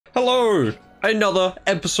Hello! Another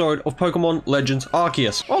episode of Pokemon Legends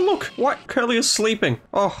Arceus. Oh look, White Curly is sleeping.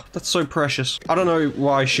 Oh, that's so precious. I don't know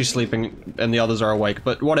why she's sleeping and the others are awake,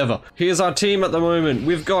 but whatever. Here's our team at the moment.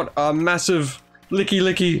 We've got a massive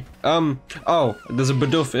Licky. Oh, there's a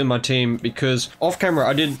Bidoof in my team because off camera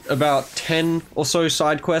I did about 10 or so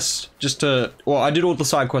side quests well, I did all the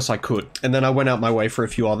side quests I could, and then I went out my way for a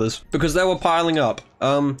few others because they were piling up.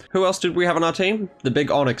 Who else did we have on our team? The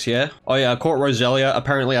big Onyx, yeah? Oh yeah, I caught Roselia.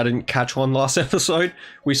 Apparently I didn't catch one last episode.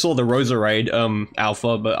 We saw the Roserade,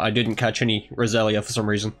 alpha, but I didn't catch any Roselia for some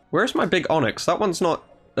reason. Where's my big Onyx? That one's not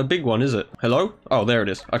a big one, is it? Hello? Oh, there it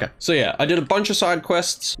is. Okay. So yeah, I did a bunch of side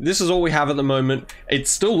quests. This is all we have at the moment. It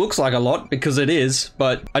still looks like a lot because it is,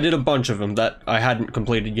 but I did a bunch of them that I hadn't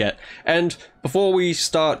completed yet. And before we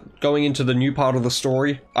start going into the new part of the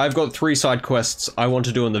story, I've got 3 side quests I want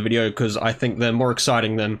to do in the video because I think they're more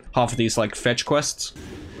exciting than half of these like fetch quests.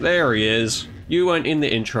 There he is. You weren't in the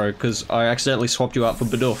intro because I accidentally swapped you out for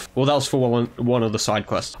Bidoof. Well, that was for one of the side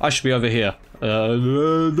quests. I should be over here. There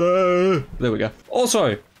we go.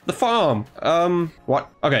 Also, the farm. What?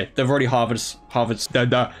 Okay, they've already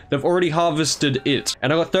they've already harvested it.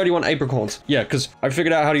 And I got 31 apricorns. Yeah, because I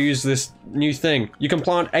figured out how to use this new thing. You can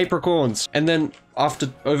plant apricorns, and then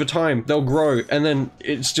over time, they'll grow, and then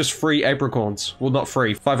it's just free apricorns. Well, not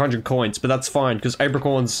free, 500 coins, but that's fine, because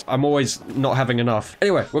apricorns, I'm always not having enough.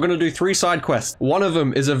 Anyway, we're gonna do 3 side quests. One of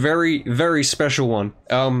them is a very, very special one.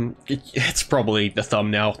 It's probably the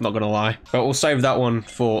thumbnail, not gonna lie. But we'll save that one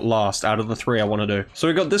for last, out of the 3 I want to do. So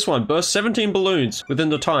we got this one, burst 17 balloons within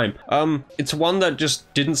the time. It's one that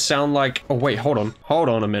just didn't sound like... Oh, wait, hold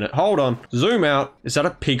on a minute. Hold on. Zoom out. Is that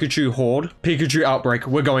a Pikachu horde? Pikachu outbreak.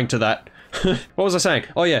 We're going to that. What was I saying?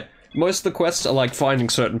 Oh yeah, most of the quests are like finding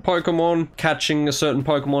certain Pokemon, catching a certain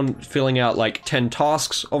Pokemon, filling out like 10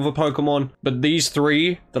 tasks of a Pokemon, but these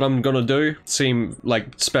 3 that I'm gonna do seem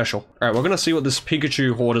like special. Alright, we're gonna see what this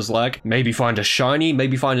Pikachu horde is like. Maybe find a shiny,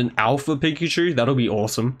 maybe find an alpha Pikachu. That'll be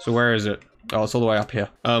awesome. So where is it? Oh, it's all the way up here.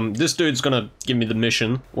 This dude's gonna give me the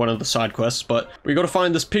mission, one of the side quests, but we gotta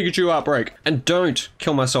find this Pikachu outbreak. And don't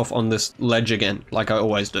kill myself on this ledge again, like I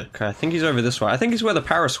always do. Okay, I think he's over this way. I think he's where the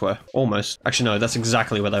Paris were, almost. Actually, no, that's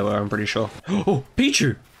exactly where they were, I'm pretty sure. Oh,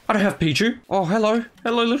 Pichu! I don't have Pichu. Oh, hello.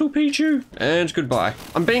 Hello, little Pichu. And goodbye.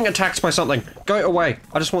 I'm being attacked by something. Go away.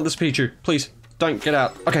 I just want this Pichu, please. Don't get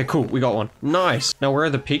out. Okay, cool. We got one. Nice. Now, where are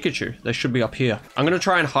the Pikachu? They should be up here. I'm gonna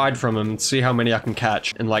try and hide from them and see how many I can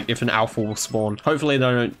catch. And, like, if an alpha will spawn. Hopefully, they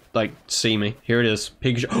don't, like, see me. Here it is.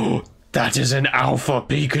 Pikachu. Oh, that is an alpha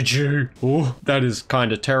Pikachu. Oh, that is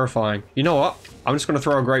kind of terrifying. You know what? I'm just gonna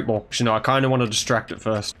throw a Great Ball. Actually, no, I kind of want to distract it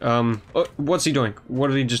first. What's he doing? What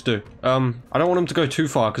did he just do? I don't want him to go too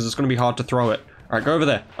far because it's gonna be hard to throw it. Alright, go over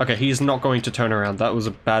there. Okay, he's not going to turn around. That was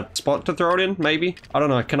a bad spot to throw it in, maybe? I don't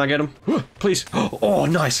know. Can I get him? Please. Oh,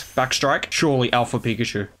 nice. Back strike. Surely Alpha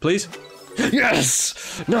Pikachu. Please?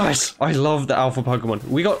 Yes! Nice! I love the Alpha Pokemon.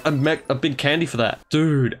 We got a big candy for that.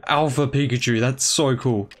 Dude, Alpha Pikachu. That's so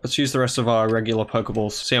cool. Let's use the rest of our regular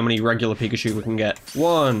Pokeballs. See how many regular Pikachu we can get.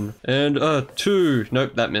 1. And 2.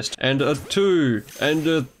 Nope, that missed. And 2.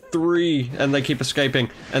 And 3. And they keep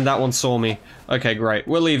escaping. And that one saw me. Okay, great.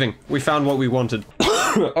 We're leaving. We found what we wanted.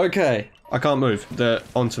 Okay. I can't move. They're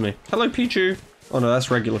onto me. Hello, Pichu. Oh no, that's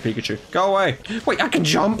regular Pikachu. Go away. Wait, I can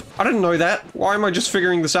jump? I didn't know that. Why am I just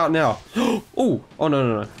figuring this out now? Oh,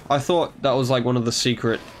 no. I thought that was like one of the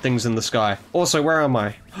secret things in the sky. Also, where am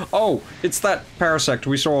I? Oh, it's that Parasect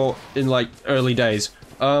we saw in like early days.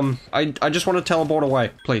 I just want to teleport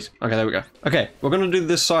away, please. Okay, there we go. Okay, we're gonna do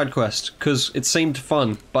this side quest, because it seemed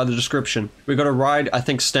fun by the description. We gotta ride, I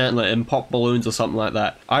think, Stantler and pop balloons or something like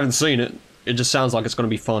that. I haven't seen it. It just sounds like it's gonna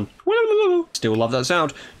be fun. Still love that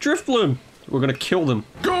sound. Drifloon! We're gonna kill them.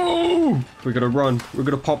 Go! We gotta run. We're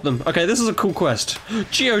gonna pop them. Okay, this is a cool quest.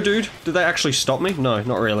 Geodude! Did they actually stop me? No,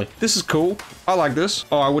 not really. This is cool. I like this.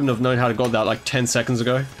 Oh, I wouldn't have known how to got that like 10 seconds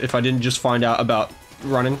ago if I didn't just find out about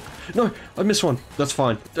running. No, I missed one. That's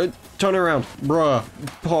fine. Turn around. Bruh.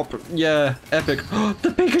 Pop. Yeah. Epic.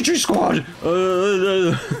 The Pikachu squad!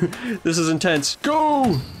 This is intense.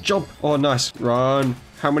 Go! Jump. Oh, nice. Run.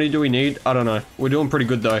 How many do we need? I don't know. We're doing pretty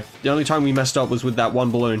good, though. The only time we messed up was with that one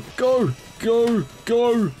balloon. Go! Go!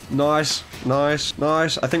 Go! Nice. Nice.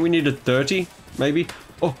 Nice. I think we needed 30, maybe.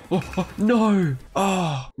 Oh, no.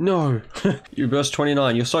 Oh, no. You burst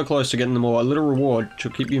 29. You're so close to getting them all. A little reward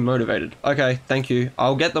to keep you motivated. Okay, thank you.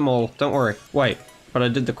 I'll get them all. Don't worry. Wait, but I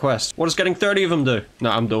did the quest. What does getting 30 of them do?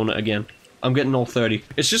 No, I'm doing it again. I'm getting all 30.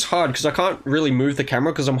 It's just hard because I can't really move the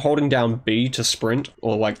camera because I'm holding down B to sprint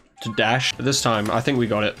or like to dash. But this time, I think we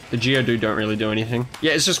got it. The Geodude don't really do anything.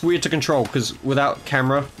 Yeah, it's just weird to control because without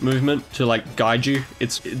camera movement to like guide you,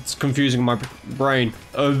 it's confusing my brain.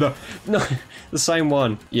 No, the same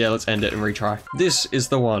one. Yeah, let's end it and retry. This is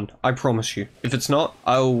the one. I promise you. If it's not,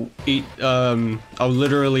 I'll eat, I'll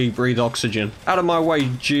literally breathe oxygen. Out of my way,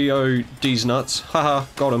 Geodude's nuts. Haha,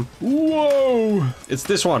 got him. Whoa! It's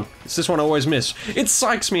this one. It's this one I always miss. It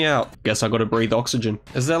psychs me out. Guess I gotta breathe oxygen.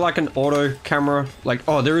 Is there like an auto camera? Like,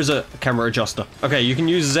 oh, there is a camera adjuster. Okay, you can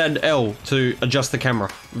use ZL to adjust the camera.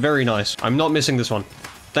 Very nice. I'm not missing this one.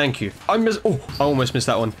 Thank you. Oh, I almost missed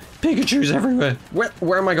that one. Pikachu's everywhere.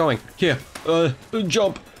 Where am I going? Here.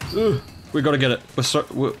 Jump. We gotta get it.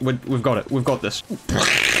 We've got it. We've got this.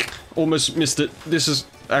 Almost missed it. This is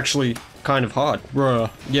actually kind of hard. Bruh.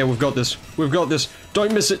 Yeah, we've got this. We've got this.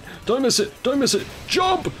 Don't miss it. Don't miss it. Don't miss it.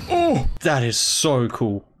 Jump! Oh! That is so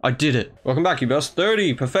cool. I did it. Welcome back, you boss.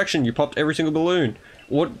 30. Perfection. You popped every single balloon.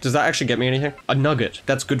 What? Does that actually get me anything? A nugget.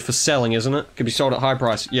 That's good for selling, isn't it? Could be sold at high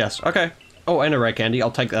price. Yes. Okay. Oh, and a rare candy. I'll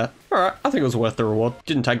take that. Alright, I think it was worth the reward.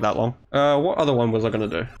 Didn't take that long. What other one was I gonna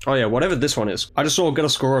do? Oh yeah, whatever this one is. I just saw get a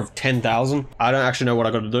score of 10,000. I don't actually know what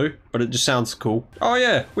I gotta do, but it just sounds cool. Oh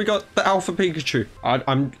yeah, we got the Alpha Pikachu.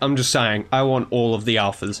 I'm just saying, I want all of the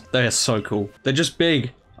Alphas. They are so cool. They're just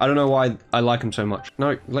big. I don't know why I like them so much.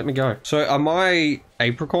 No, let me go. So are my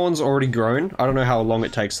apricorns already grown? I don't know how long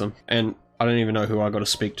it takes them. And I don't even know who I gotta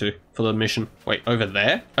speak to for the mission. Wait, over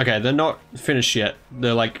there? Okay, they're not finished yet.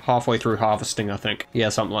 They're like halfway through harvesting, I think. Yeah,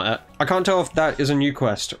 something like that. I can't tell if that is a new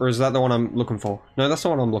quest, or is that the one I'm looking for? No, that's the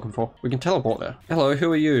one I'm looking for. We can teleport there. Hello,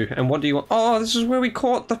 who are you? And what do you want? Oh, this is where we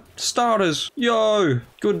caught the starters. Yo!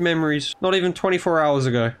 Good memories. Not even 24 hours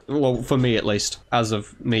ago. Well, for me at least, as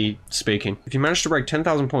of me speaking. If you manage to break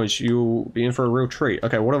 10,000 points, you'll be in for a real treat.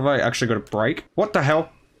 Okay, what have I actually got to break? What the hell?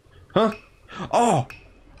 Huh? Oh!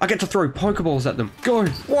 I get to throw Pokeballs at them. Go!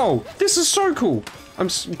 Whoa! This is so cool! I'm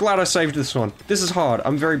glad I saved this one. This is hard.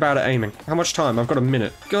 I'm very bad at aiming. How much time? I've got a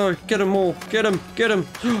minute. Go! Get them all! Get them! Get them!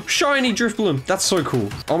 Shiny Drifblim! That's so cool.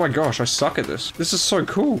 Oh my gosh, I suck at this. This is so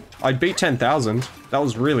cool. I beat 10,000. That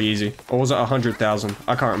was really easy. Or was it 100,000?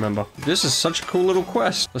 I can't remember. This is such a cool little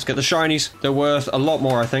quest. Let's get the shinies. They're worth a lot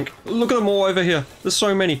more, I think. Look at them all over here. There's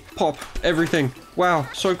so many. Pop. Everything. Wow,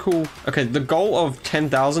 so cool. Okay, the goal of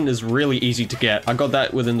 10,000 is really easy to get. I got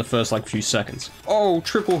that within the first, like, few seconds. Oh,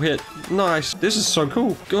 triple hit. Nice. This is so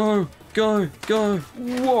cool. Go, go, go.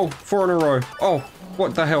 Whoa, 4 in a row. Oh,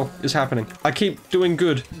 what the hell is happening? I keep doing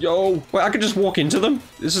good. Yo, wait, I could just walk into them?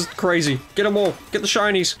 This is crazy. Get them all. Get the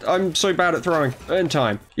shinies. I'm so bad at throwing. Earn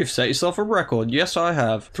time. You've set yourself a record. Yes, I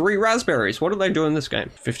have. 3 raspberries. What do they do in this game?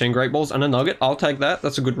 15 great balls and a nugget. I'll take that.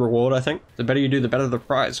 That's a good reward, I think. The better you do, the better the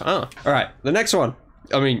prize. Ah. All right, the next one.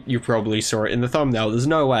 I mean, you probably saw it in the thumbnail. There's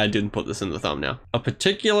no way I didn't put this in the thumbnail. A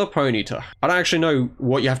particular PONYTA. I don't actually know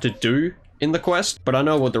what you have to do in the quest, but I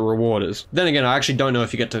know what the reward is. Then again, I actually don't know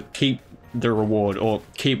if you get to keep the reward or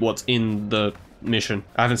keep what's in the mission.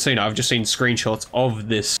 I haven't seen it. I've just seen screenshots of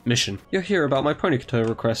this mission. You're here about my PONYTA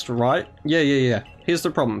request, right? Yeah. Here's the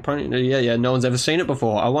problem. Yeah, no one's ever seen it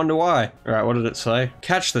before. I wonder why. Alright, what did it say?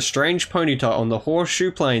 Catch the strange PONYTA on the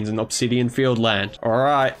Horseshoe Plains in Obsidian Field Land.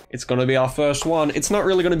 Alright, it's gonna be our first one. It's not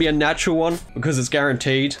really gonna be a natural one because it's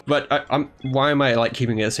guaranteed, but why am I like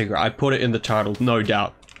keeping it a secret? I put it in the title, no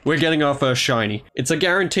doubt. We're getting our first shiny. It's a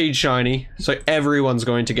guaranteed shiny, so everyone's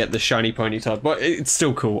going to get the shiny PONYTA, but it's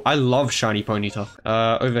still cool. I love shiny PONYTA.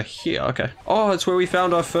 Over here, okay. Oh, it's where we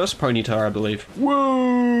found our first PONYTA, I believe.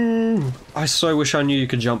 Whoa! I so wish I knew you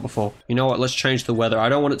could jump before. You know what, let's change the weather. I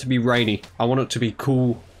don't want it to be rainy. I want it to be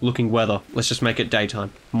cool looking weather. Let's just make it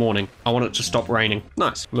daytime, morning. I want it to stop raining.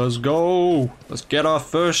 Nice. Let's go. Let's get our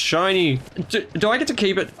first shiny. Do I get to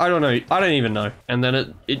keep it? I don't know. I don't even know. And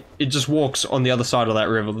then it just walks on the other side of that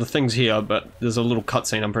river. The thing's here, but there's a little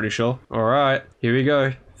cutscene, I'm pretty sure. All right, here we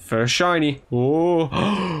go. First shiny.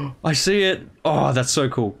 Oh, I see it. Oh, that's so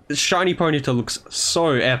cool. This shiny PONYTA looks so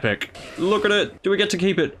epic. Look at it. Do we get to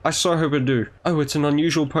keep it? I so hope I do. Oh, it's an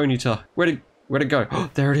unusual PONYTA. Where'd it go? Oh,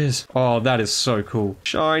 there it is. Oh, that is so cool.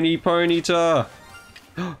 Shiny PONYTA.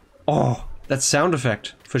 Oh, that sound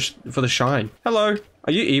effect for the shine. Hello.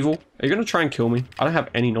 Are you evil? Are you gonna try and kill me? I don't have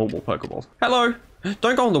any normal Pokeballs. Hello.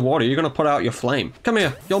 Don't go in the water. You're gonna put out your flame. Come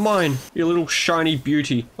here. You're mine. You little shiny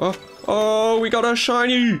beauty. Oh, we got a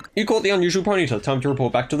shiny. You caught the unusual PONYTA. Time to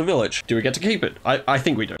report back to the village. Do we get to keep it? I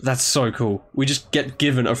think we do. That's so cool. We just get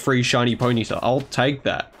given a free shiny PONYTA. I'll take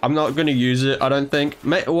that. I'm not gonna use it, I don't think.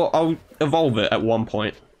 Well, I'll evolve it at one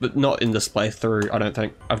point. but not in this playthrough, I don't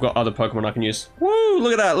think. I've got other Pokemon I can use. Woo,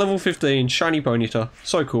 look at that, level 15, shiny PONYTA.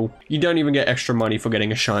 So cool. You don't even get extra money for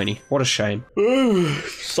getting a shiny. What a shame.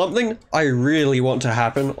 Something I really want to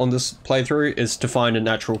happen on this playthrough is to find a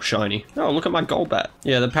natural shiny. Oh, look at my Golbat.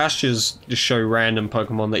 Yeah, the pastures just show random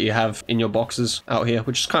Pokemon that you have in your boxes out here,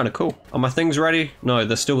 which is kind of cool. Are my things ready? No,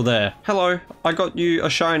 they're still there. Hello, I got you a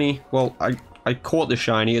shiny. Well, I caught the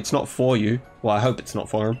shiny. It's not for you. Well, I hope it's not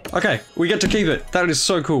for him. Okay, we get to keep it. That is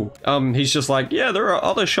so cool. He's just like, yeah, there are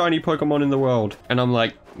other shiny Pokemon in the world. And I'm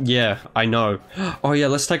like, yeah, I know. Oh yeah,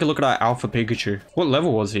 let's take a look at our Alpha Pikachu. What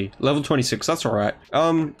level was he? Level 26, that's all right.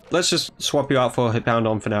 Let's just swap you out for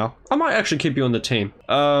Hippowdon for now. I might actually keep you on the team.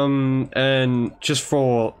 And just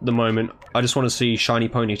for the moment, I just want to see shiny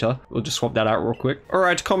PONYTA. We'll just swap that out real quick. All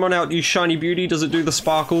right, come on out, you shiny beauty. Does it do the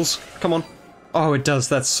sparkles? Come on. Oh, it does.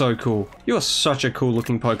 That's so cool. You are such a cool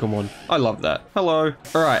looking Pokemon. I love that. Hello.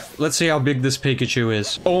 All right, let's see how big this Pikachu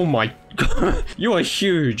is. Oh my god. You are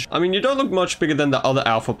huge. I mean, you don't look much bigger than the other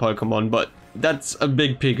alpha Pokemon, but that's a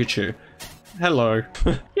big Pikachu. Hello.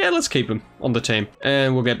 Yeah, let's keep him on the team.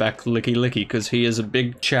 And we'll get back Licky Licky because he is a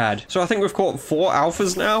big Chad. So I think we've caught 4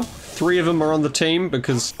 alphas now. 3 of them are on the team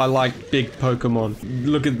because I like big Pokemon.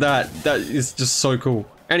 Look at that. That is just so cool.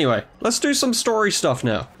 Anyway, let's do some story stuff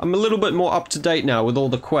now. I'm a little bit more up to date now with all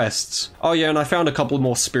the quests. Oh yeah, and I found a couple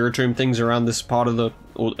more Spiritomb things around this part of the,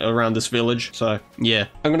 or around this village. So yeah,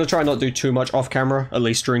 I'm gonna try not do too much off camera, at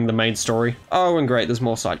least during the main story. Oh, and great, there's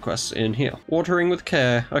more side quests in here. Watering with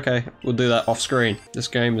care. Okay, we'll do that off screen. This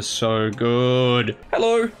game is so good.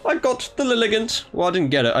 Hello, I got the Lilligant. Well, I didn't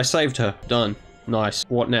get it, I saved her. Done. Nice.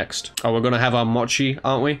 What next? Oh, we're gonna have our mochi,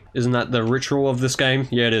 aren't we? Isn't that the ritual of this game?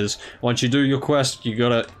 Yeah, it is. Once you do your quest, you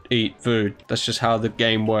gotta eat food. That's just how the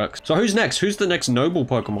game works. So who's next? Who's the next noble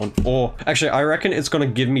Pokemon? Or actually, I reckon it's gonna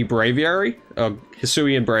give me Braviary,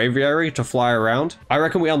 Hisuian Braviary to fly around. I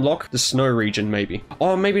reckon we unlock the snow region, maybe.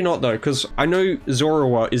 Oh, maybe not though, because I know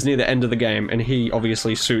Zorua is near the end of the game, and he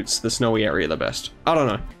obviously suits the snowy area the best. I don't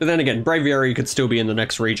know. But then again, Braviary could still be in the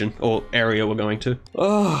next region, or area we're going to.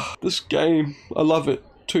 Oh, this game. I love it.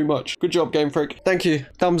 Too much. Good job, Game Freak. Thank you.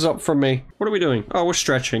 Thumbs up from me. What are we doing? Oh, we're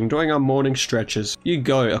stretching. Doing our morning stretches. You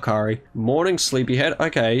go, Akari. Morning sleepyhead.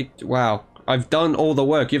 Okay. Wow. I've done all the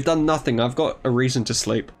work. You've done nothing. I've got a reason to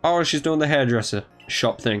sleep. Oh, she's doing the hairdresser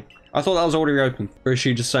shop thing. I thought that was already open. Or is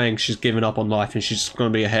she just saying she's given up on life and she's just gonna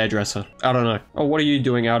be a hairdresser? I don't know. Oh, what are you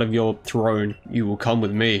doing out of your throne? You will come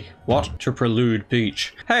with me. What? To Prelude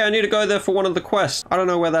Beach. Hey, I need to go there for one of the quests. I don't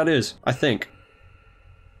know where that is. I think.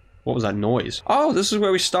 What was that noise? Oh, this is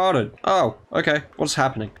where we started. Oh, okay. What's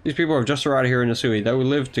happening? These people have just arrived here in Hisui. They will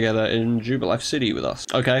live together in Jubilife City with us.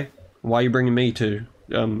 Okay. Why are you bringing me to...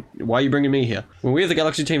 why are you bringing me here? When we of the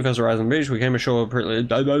Galaxy team first arrived on the beach, we came ashore...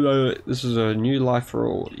 This is a new life for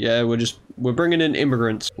all. Yeah, we're bringing in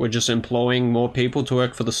immigrants. We're just employing more people to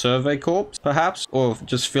work for the Survey Corps, perhaps? Or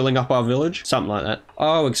just filling up our village? Something like that.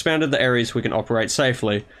 Oh, expanded the areas we can operate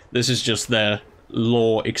safely. This is just their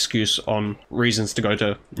law excuse on reasons to go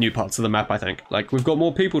to new parts of the map, I think. Like, we've got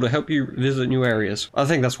more people to help you visit new areas. I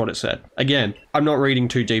think that's what it said. Again, I'm not reading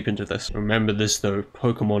too deep into this. Remember this though,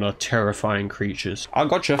 Pokemon are terrifying creatures. I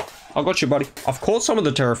gotcha. I got you, buddy. I've caught some of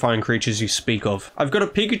the terrifying creatures you speak of. I've got a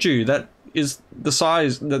Pikachu that is the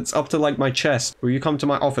size that's up to like my chest. Will you come to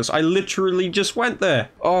my office? I literally just went there.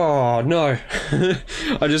 Oh no.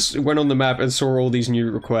 I just went on the map and saw all these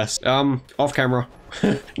new requests. Off camera.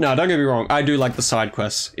 No, don't get me wrong, I do like the side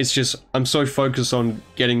quests. It's just, I'm so focused on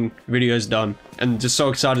getting videos done and just so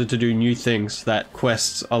excited to do new things that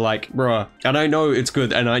quests are like, bruh. And I know it's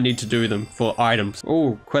good and I need to do them for items.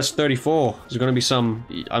 Oh, quest 34. There's gonna be some...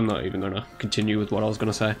 I'm not even gonna continue with what I was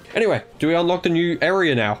gonna say. Anyway, do we unlock the new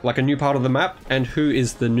area now? Like a new part of the map? And who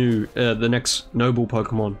is the new, the next noble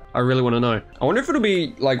Pokemon? I really want to know. I wonder if it'll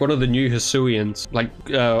be like one of the new Hisuians, like,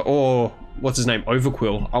 or... what's his name?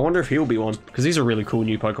 Overquill. I wonder if he'll be one, because he's a really cool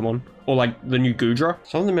new Pokemon. Or like the new Goodra.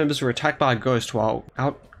 Some of the members were attacked by a ghost while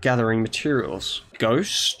out gathering materials.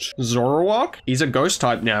 Ghost? Zoroark? He's a ghost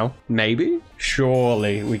type now. Maybe?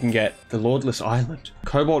 Surely we can get the Lordless Island.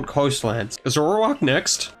 Cobalt Coastlands. Is Zoroark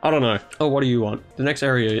next? I don't know. Oh, what do you want? The next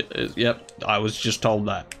area is... Yep, I was just told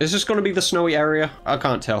that. Is this going to be the snowy area? I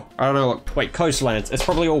can't tell. I don't know what... Wait, Coastlands. It's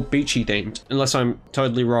probably all beachy themed. Unless I'm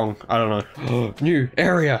totally wrong. I don't know. New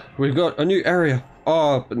area. We've got a new area.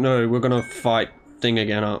 Oh, but no, we're going to fight thing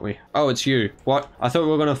again, aren't we? Oh, it's you. What? I thought we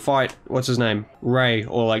were going to fight... What's his name? Ray,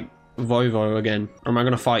 or like... Vovo again? Or am I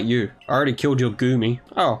gonna fight you? I already killed your Goomy.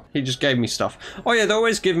 Oh, he just gave me stuff. Oh yeah, they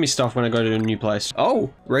always give me stuff when I go to a new place.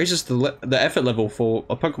 Oh, raises the effort level for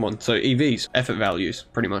a Pokemon. So EVs, effort values,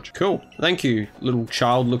 pretty much. Cool. Thank you, little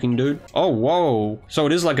child-looking dude. Oh, whoa. So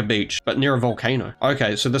it is like a beach, but near a volcano.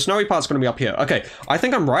 Okay, so the snowy part's gonna be up here. Okay, I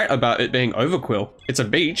think I'm right about it being Overquill. It's a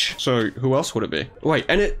beach, so who else would it be? Wait,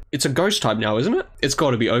 and it's a ghost type now, isn't it? It's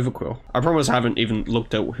got to be Overquill. I promise I haven't even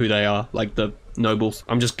looked at who they are, like the nobles.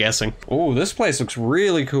 I'm just guessing. Oh, this place looks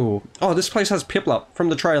really cool. Oh, this place has Piplup from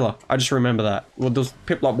the trailer. I just remember that. Well, there's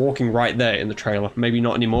Piplup walking right there in the trailer. Maybe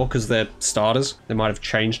not anymore because they're starters. They might have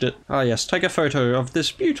changed it. Ah, yes. Take a photo of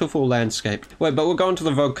this beautiful landscape. Wait, but we're going to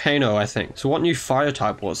the volcano, I think. So what new fire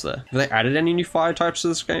type was there? Have they added any new fire types to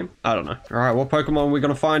this game? I don't know. All right, what Pokemon are we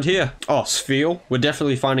going to find here? Oh, Spheal. We're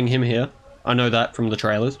definitely finding him here. I know that from the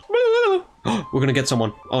trailers. We're going to get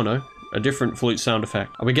someone. Oh, no. A different flute sound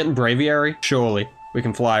effect. Are we getting Braviary? Surely. We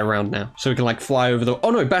can fly around now. So we can like fly over the... Oh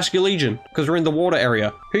no, Basculegion. Because we're in the water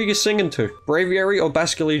area. Who are you singing to? Braviary or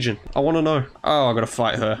Basculegion? I want to know. Oh, I gotta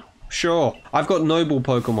fight her. Sure. I've got noble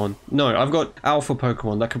Pokemon. No, I've got alpha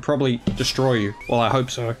Pokemon that could probably destroy you. Well, I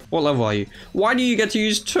hope so. What level are you? Why do you get to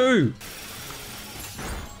use 2?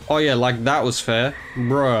 Oh yeah, like that was fair.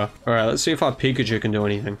 Bruh. Alright, let's see if our Pikachu can do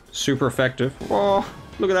anything. Super effective. Oh,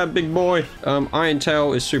 look at that big boy. Iron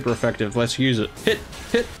Tail is super effective. Let's use it. Hit,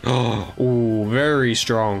 hit. Oh, ooh, very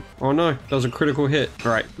strong. Oh no, that was a critical hit.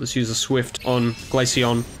 Alright, let's use a Swift on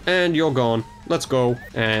Glaceon. And you're gone. Let's go.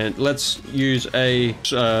 And let's use a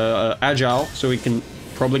Agile so we can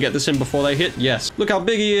probably get this in before they hit. Yes. Look how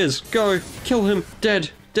big he is. Go. Kill him.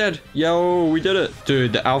 Dead. Dead. Yo, we did it.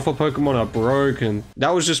 Dude, the alpha Pokemon are broken.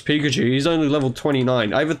 That was just Pikachu. He's only level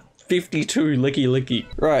 29. I have a 52 Licky.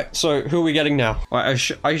 Right, so who are we getting now? I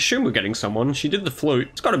assume we're getting someone. She did the flute.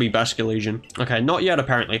 It's got to be Basculegion. Okay, not yet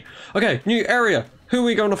apparently. Okay, new area. Who are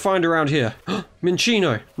we going to find around here?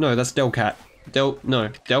 Minchino. No, that's Delcat.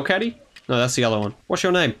 Delcatty? No, that's the other one. What's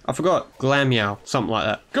your name? I forgot. Glammeow. Something like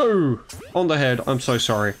that. Go! On the head. I'm so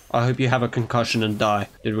sorry. I hope you have a concussion and die.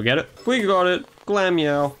 Did we get it? We got it.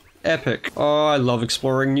 Glammeow. Epic. Oh, I love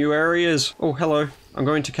exploring new areas. Oh, hello. I'm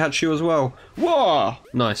going to catch you as well. Whoa!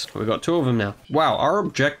 Nice. We got 2 of them now. Wow, our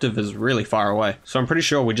objective is really far away. So I'm pretty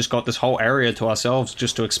sure we just got this whole area to ourselves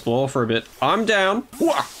just to explore for a bit. I'm down.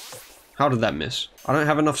 Whoa! How did that miss? I don't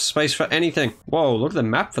have enough space for anything. Whoa, look at the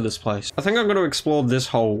map for this place. I think I'm going to explore this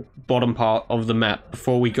whole bottom part of the map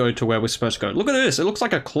before we go to where we're supposed to go. Look at this. It looks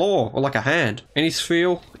like a claw or like a hand. Any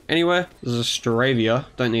Spheal anywhere? There's a Staravia.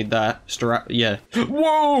 Don't need that. Yeah.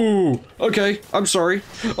 Whoa! Okay, I'm sorry.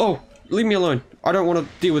 Oh, leave me alone. I don't want to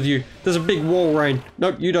deal with you. There's a big wall rain.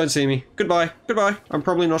 Nope, you don't see me. Goodbye. Goodbye. I'm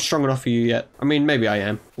probably not strong enough for you yet. I mean, maybe I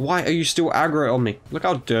am. Why are you still aggro on me? Look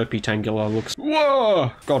how derpy Tangela looks.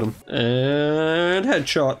 Whoa! Got him. And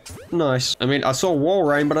headshot. Nice. I mean, I saw wall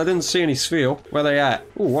rain, but I didn't see any Spheal. Where they at?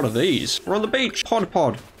 Ooh, what are these? We're on the beach. Pod.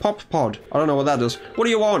 Pop pod. I don't know what that does. What do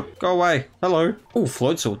you want? Go away. Hello. Ooh,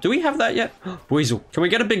 Floatzel. Do we have that yet? Weasel. Can we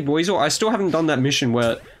get a big Weasel? I still haven't done that mission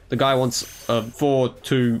where the guy wants a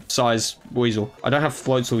 4-2 size Weasel. I don't have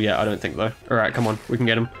Floatzel yet, I don't think, though. Alright, come on. We can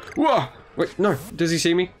get him. Whoa! Wait, no. Does he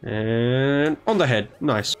see me? And on the head.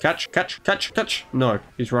 Nice. Catch. No,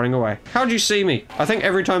 he's running away. How'd you see me? I think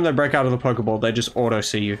every time they break out of the Pokeball, they just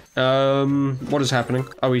auto-see you. What is happening?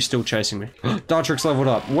 Oh, he's still chasing me. Dartrix leveled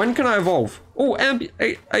up. When can I evolve? Oh,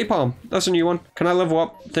 Apalm. That's a new one. Can I level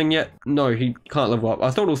up thing yet? No, he can't level up.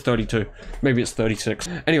 I thought it was 32. Maybe it's 36.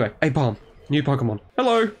 Anyway, Apalm. New Pokemon.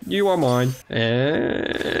 Hello, you are mine.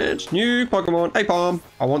 And new Pokemon. Apalm.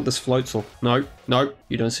 I want this Floatzel. No,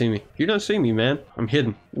 you don't see me. You don't see me, man. I'm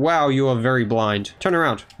hidden. Wow, you are very blind. Turn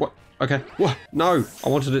around. What? Okay. What? No, I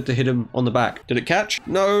wanted it to hit him on the back. Did it catch?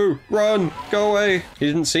 No, run, go away. He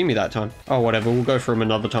didn't see me that time. Oh, whatever. We'll go for him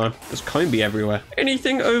another time. There's Combi everywhere.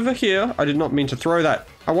 Anything over here? I did not mean to throw that.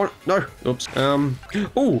 No. Oops.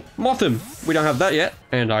 Ooh, Mothim. We don't have that yet.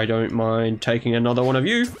 And I don't mind taking another one of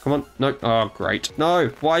you. Come on. No. Oh, great. No.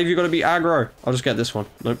 Why have you got to be aggro? I'll just get this one.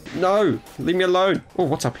 Nope. No. Leave me alone. Oh,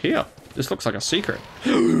 what's up here? This looks like a secret.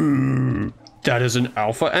 That is an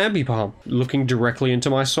Alpha Ambipalm looking directly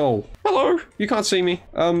into my soul. Hello. You can't see me.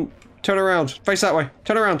 Turn around. Face that way.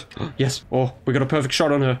 Turn around. Yes. Oh, we got a perfect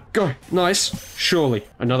shot on her. Go. Nice. Surely.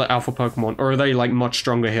 Another alpha Pokemon. Or are they like much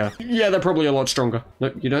stronger here? Yeah, they're probably a lot stronger.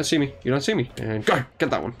 Nope, you don't see me. You don't see me. And go. Get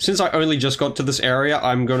that one. Since I only just got to this area,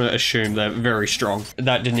 I'm gonna assume they're very strong.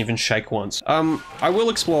 That didn't even shake once. I will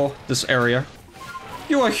explore this area.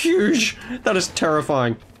 You are huge. That is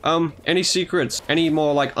terrifying. Any secrets? Any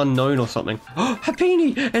more, like, unknown or something? Oh,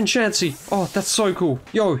 Happiny and Chansey! Oh, that's so cool.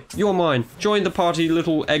 Yo, you're mine. Join the party,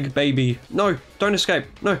 little egg baby. No, don't escape.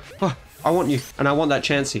 No. Oh, I want you. And I want that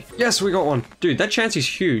Chansey. Yes, we got one. Dude, that Chansey's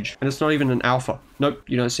huge. And it's not even an alpha. Nope,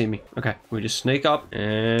 you don't see me. Okay, we just sneak up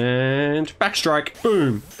and backstrike.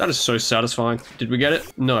 Boom. That is so satisfying. Did we get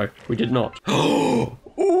it? No, we did not. Oh,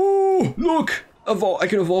 look. I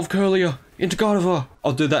can evolve Curlier into Gardevoir.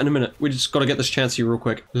 I'll do that in a minute. We just gotta get this Chansey real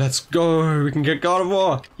quick. Let's go. We can get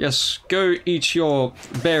Gardevoir. Yes, go eat your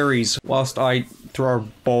berries whilst I throw a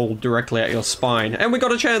ball directly at your spine. And we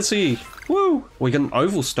got a Chansey. Woo. We got an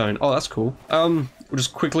oval stone. Oh, that's cool. We'll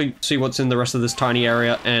just quickly see what's in the rest of this tiny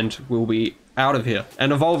area and we'll be out of here.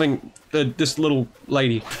 And evolving this little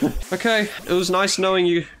lady. Okay, it was nice knowing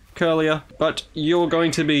you, Curlier, but you're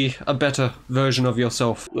going to be a better version of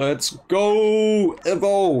yourself. Let's go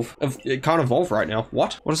evolve. It can't evolve right now.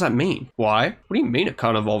 What? What does that mean? Why? What do you mean it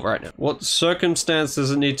can't evolve right now? What circumstance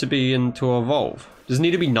does it need to be in to evolve? Does it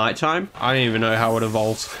need to be nighttime? I don't even know how it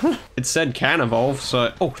evolves. It said can evolve,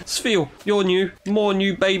 so... Oh, Sphere, you're new. More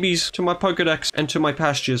new babies to my Pokedex and to my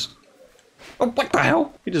pastures. Oh, what the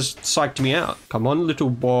hell? He just psyched me out. Come on, little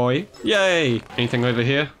boy. Yay! Anything over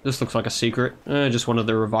here? This looks like a secret. Just one of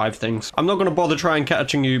the revived things. I'm not gonna bother trying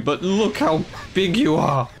catching you, but look how big you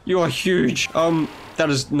are. You are huge. That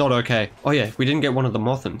is not okay. Oh yeah, we didn't get one of the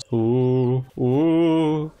Mothins. Ooh,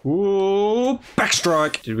 ooh, ooh.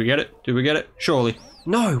 Backstrike! Did we get it? Did we get it? Surely.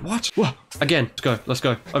 No, what? Whoa. Again, let's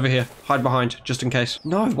go. Over here. Hide behind, just in case.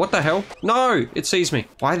 No, what the hell? No, it sees me.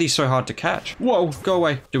 Why are these so hard to catch? Whoa, go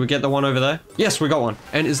away. Did we get the one over there? Yes, we got one.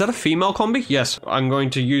 And is that a female combi? Yes, I'm going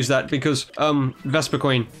to use that because, Vesper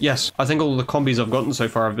Queen. Yes, I think all the combis I've gotten so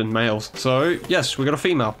far have been males. So, yes, we got a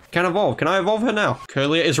female. Can evolve. Can I evolve her now?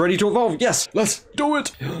 Curlier is ready to evolve. Yes, let's do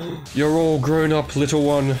it. You're all grown up, little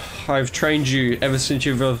one. I've trained you ever since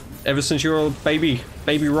you were a baby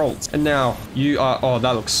Rolls. And now you are, oh,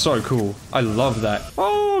 that looks so cool. I love that.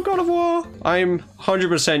 Oh, Gardevoir. I'm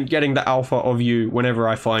 100% getting the alpha of you whenever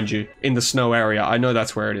I find you in the snow area. I know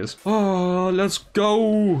that's where it is. Oh, let's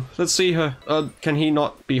go. Let's see her. Can he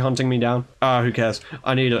not be hunting me down? Who cares?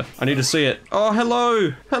 I need her. I need to see it. Oh,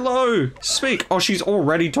 hello. Hello. Speak. Oh, she's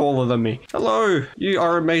already taller than me. Hello. You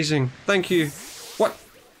are amazing. Thank you. What?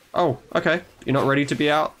 Oh, okay. You're not ready to be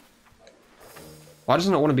out? Why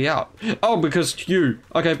doesn't it want to be out? Oh, because you.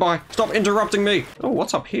 Okay, bye. Stop interrupting me. Oh,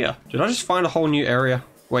 what's up here? Did I just find a whole new area?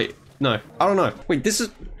 Wait, no. I don't know. Wait, this is...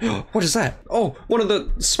 What is that? Oh, one of the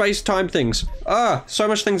space-time things. So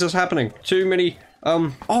much things is happening. Too many...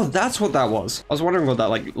 Oh, that's what that was. I was wondering what that,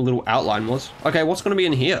 like, little outline was. Okay, what's going to be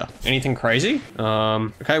in here? Anything crazy?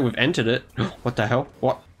 Okay, we've entered it. What the hell?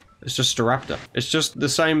 What? It's just a raptor. It's just the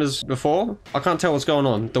same as before. I can't tell what's going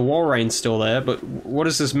on. The Walreign's still there, but what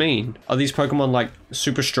does this mean? Are these Pokemon like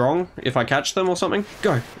super strong if I catch them or something?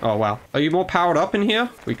 Go. Oh, wow. Are you more powered up in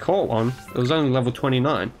here? We caught one. It was only level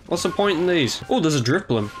 29. What's the point in these? Oh, there's a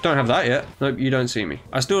Drifblim. Don't have that yet. Nope, you don't see me.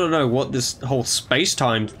 I still don't know what this whole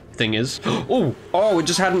space-time thing is. Oh, it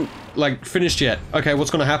just hadn't like finished yet. Okay,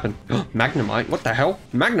 what's gonna happen? Magnemite, what the hell?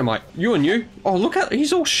 Magnemite, you and you? Oh, look at,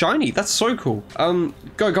 he's all shiny. That's so cool.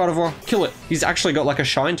 Go Gardevoir, kill it. He's actually got like a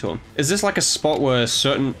shine to him. Is this like a spot where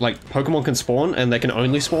certain like Pokemon can spawn and they can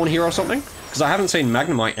only spawn here or something? Because I haven't seen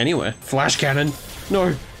Magnemite anywhere. Flash cannon.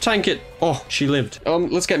 No, tank it. Oh, she lived.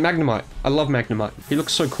 Let's get Magnemite. I love Magnemite. He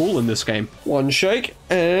looks so cool in this game. One shake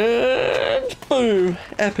and boom,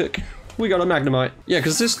 epic. We got a Magnemite. Yeah,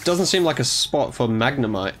 because this doesn't seem like a spot for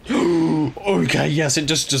Magnemite. Okay, yes, it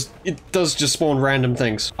does just spawn random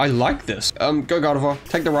things. I like this. Go Gardevoir.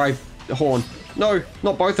 Take the right horn. No,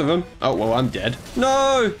 not both of them. Oh, well, I'm dead.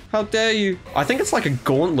 No! How dare you? I think it's like a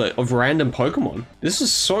gauntlet of random Pokemon. This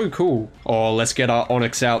is so cool. Oh, let's get our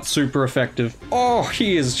Onix out. Super effective. Oh,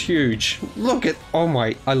 he is huge. Look at... Oh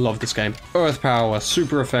my... I love this game. Earth Power.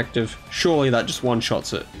 Super effective. Surely that just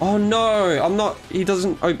one-shots it. Oh no! I'm not... He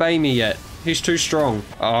doesn't obey me yet. He's too strong.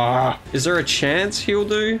 Is there a chance he'll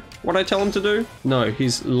do what I tell him to do? No,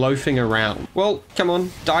 he's loafing around. Well, come on,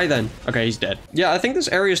 die then. Okay, he's dead. Yeah, I think this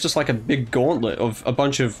area is just like a big gauntlet of a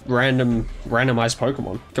bunch of randomized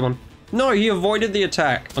Pokemon. Come on. No, he avoided the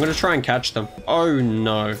attack. I'm gonna try and catch them. Oh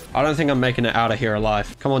no. I don't think I'm making it out of here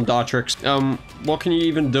alive. Come on, Dartrix. What can you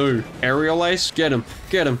even do? Aerial Ace? Get him.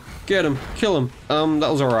 Get him. Get him. Kill him.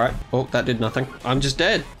 That was alright. Oh, that did nothing. I'm just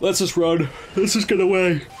dead. Let's just run. Let's just get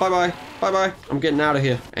away. Bye-bye. Bye-bye. I'm getting out of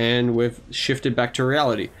here. And we've shifted back to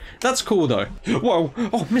reality. That's cool, though. Whoa.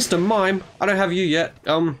 Oh, Mr. Mime. I don't have you yet.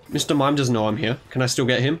 Mr. Mime doesn't know I'm here. Can I still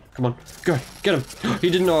get him? Come on. Go. Get him. He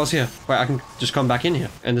didn't know I was here. Wait, I can just come back in here.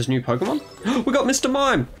 And there's new Pokemon? We got Mr.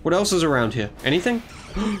 Mime. What else is around here? Anything?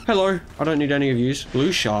 Hello. I don't need any of yous.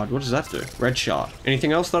 Blue shard. What does that do? Red shard.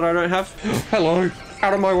 Anything else that I don't have? Hello.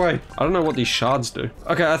 Out of my way. I don't know what these shards do.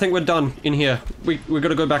 Okay, I think we're done in here. We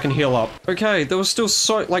gotta go back and heal up. Okay, there was still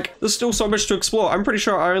so, like, there's still so much to explore. I'm pretty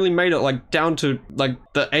sure I only made it, like, down to, like,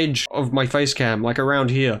 the edge of my face cam, like, around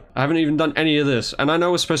here. I haven't even done any of this. And I know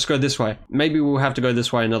we're supposed to go this way. Maybe we'll have to go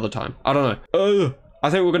this way another time. I don't know. I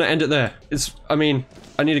think we're gonna end it there. I mean,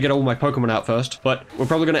 I need to get all my Pokemon out first, but we're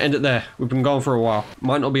probably gonna end it there. We've been going for a while.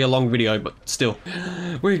 Might not be a long video, but still.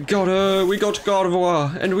 We got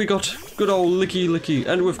Gardevoir, and we got good old Licky,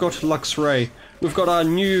 and we've got Luxray. We've got our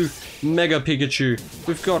new Mega Pikachu.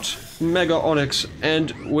 We've got Mega Onix, and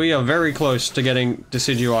we are very close to getting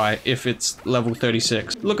Decidueye if it's level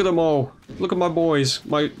 36. Look at them all. Look at my boys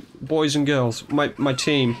and girls, my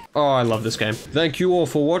team. Oh, I love this game. Thank you all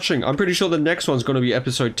for watching. I'm pretty sure the next one's going to be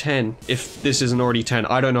episode 10, if this isn't already 10.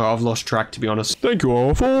 I don't know, I've lost track, to be honest. Thank you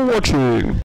all for watching.